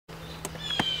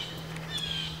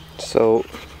So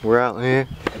we're out here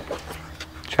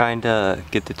trying to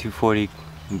get the 240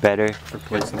 better.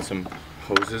 Replacing some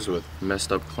hoses with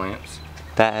messed up clamps.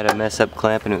 That had a messed up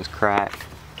clamp and it was cracked.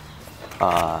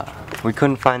 We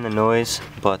couldn't find the noise,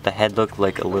 but the head looked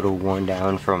like a little worn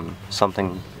down from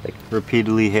something like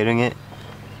repeatedly hitting it.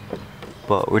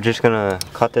 But we're just gonna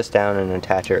cut this down and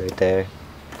attach it right there.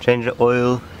 Change the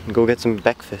oil and go get some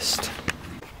breakfast.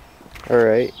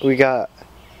 Alright, we got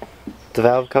the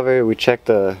valve cover, we checked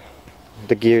the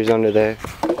gears under there.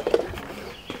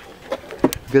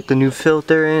 Got the new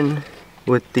filter in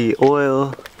with the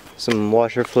oil, some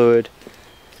washer fluid,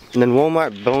 and then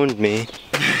Walmart boned me.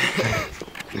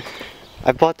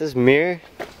 I bought this mirror,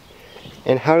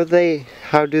 and how do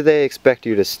they expect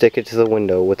you to stick it to the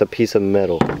window with a piece of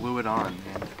metal? Glue it on,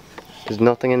 man. There's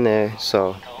nothing in there,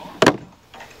 so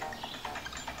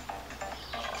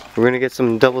we're gonna get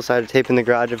some double-sided tape in the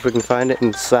garage if we can find it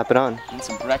and slap it on. And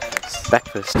some breakfast.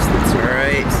 Breakfast.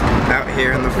 Alright, out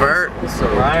here in the vert. So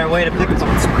we're on our way to pick up.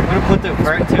 We're gonna put the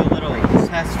vert to a little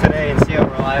test today and see how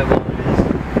reliable it is.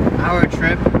 Hour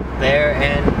trip there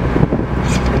and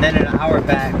then an hour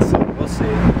back, so we'll see.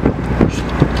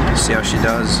 See how she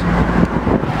does.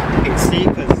 You can see,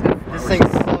 because this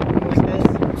thing's so like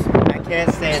this, I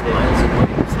can't stand it.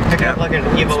 Pick up like an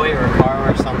Evo 8 or a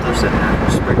car or something. So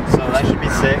that should be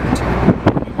sick.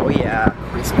 Oh yeah.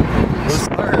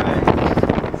 Alright.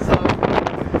 So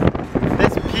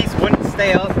this piece wouldn't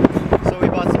stay up, so we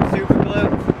bought some super glue.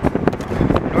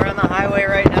 And we're on the highway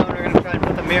right now and we're gonna try and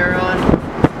put the mirror on.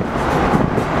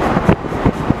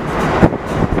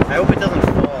 I hope it doesn't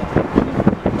fall.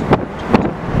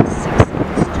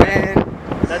 Man,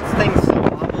 that thing's so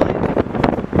wobbly.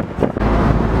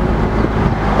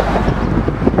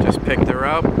 Just picked her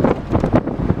up.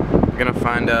 We're gonna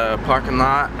find a parking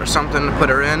lot or something to put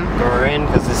her in. Throw her in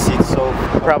because the seat's so...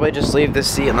 Probably just leave this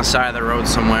seat on the side of the road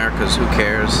somewhere because who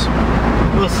cares?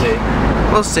 We'll see.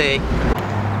 We'll see.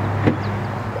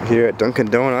 Here at Dunkin'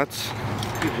 Donuts.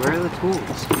 Dude, where are the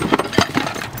tools?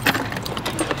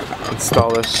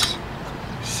 Install this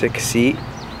 6 seat.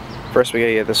 First we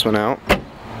gotta get this one out.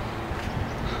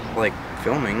 Like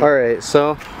filming. Alright,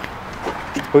 so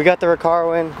we got the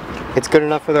Recaro in. It's good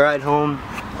enough for the ride home.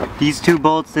 These two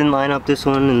bolts didn't line up, this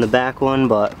one and the back one,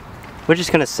 but we're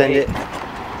just gonna send it.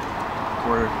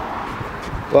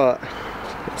 Well,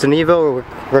 it's an Evo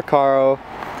Recaro.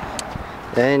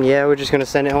 And yeah, we're just gonna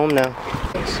send it home now.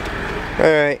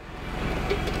 Alright.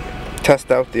 Test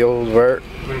out the old vert.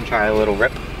 We're gonna try a little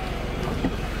rip.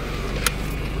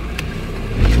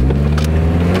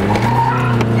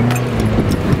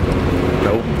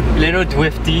 Little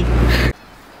Dwifty.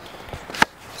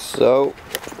 So,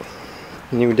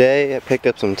 new day. I picked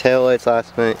up some taillights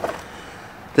last night.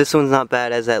 This one's not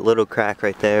bad, as that little crack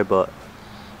right there, but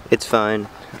it's fine.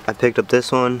 I picked up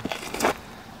this one.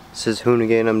 This is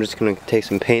Hoonigan. I'm just gonna take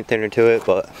some paint thinner to it,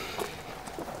 but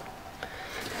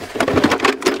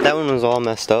that one was all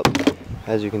messed up,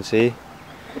 as you can see.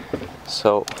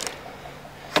 So,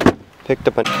 picked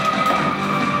up a...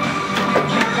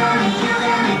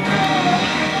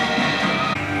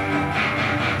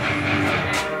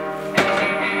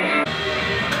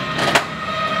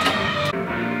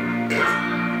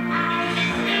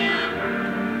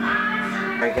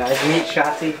 Alright guys, meet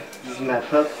Shotzi. This is my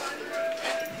pup.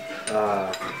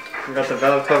 We got the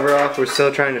valve cover off. We're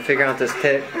still trying to figure out this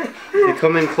tip. If you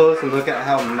come in close and look at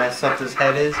how messed up this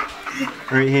head is,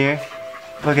 right here.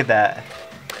 Look at that.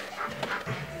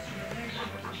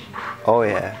 Oh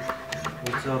yeah.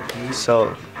 What's up, dude?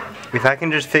 So, if I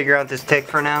can just figure out this tick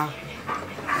for now,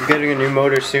 I'm getting a new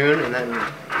motor soon, and then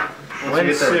When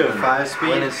is soon? 5-speed.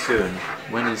 When is soon?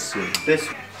 When is soon?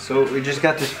 So we just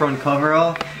got this front cover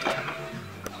off.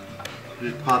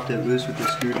 Just popped it loose with the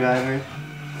screwdriver.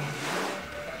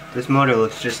 This motor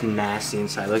looks just nasty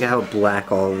inside. Look at how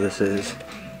black all of this is.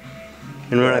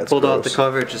 And when I pulled off the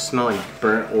cover, it just smelled like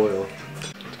burnt oil.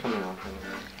 It's coming off.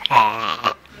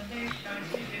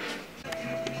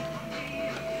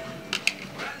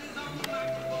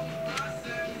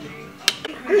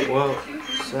 Well,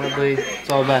 sadly, it's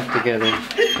all back together.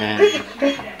 And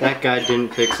that guy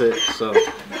didn't fix it, so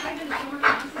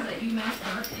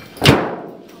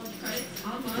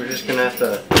we're just gonna have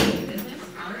to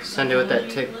send it with that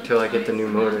tick till I get the new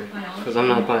motor, because I'm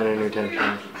not buying a new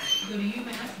tensioner.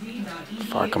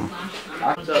 Fuck 'em.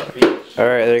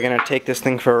 Alright, they're gonna take this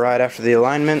thing for a ride after the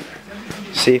alignment.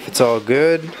 See if it's all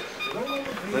good.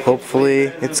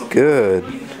 Hopefully it's good.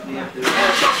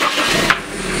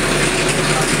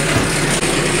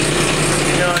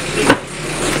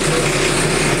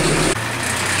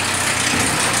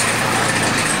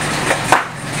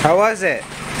 How was it?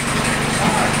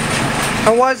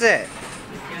 How was it?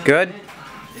 Good?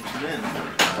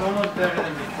 It's almost better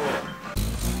than before.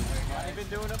 I've been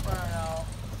doing it for now.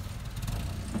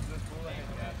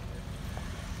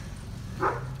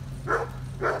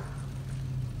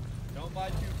 Don't buy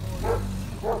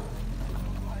 240.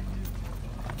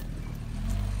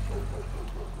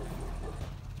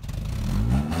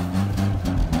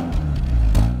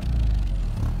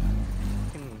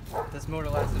 This motor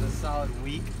lasted a solid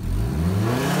week.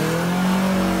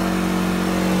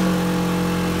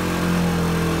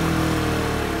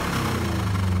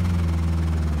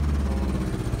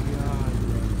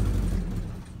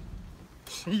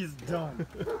 She's done.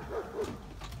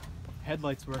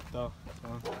 Headlights work though. So.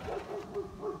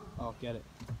 Oh, get it.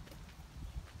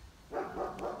 I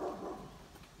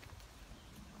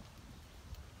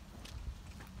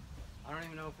don't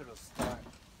even know if it'll start.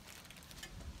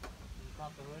 Can you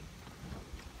pop the hood?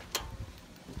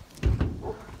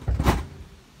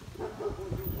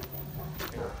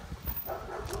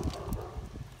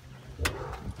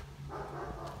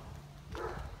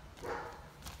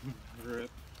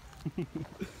 Rip.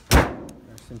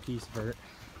 Rest in peace, Bert.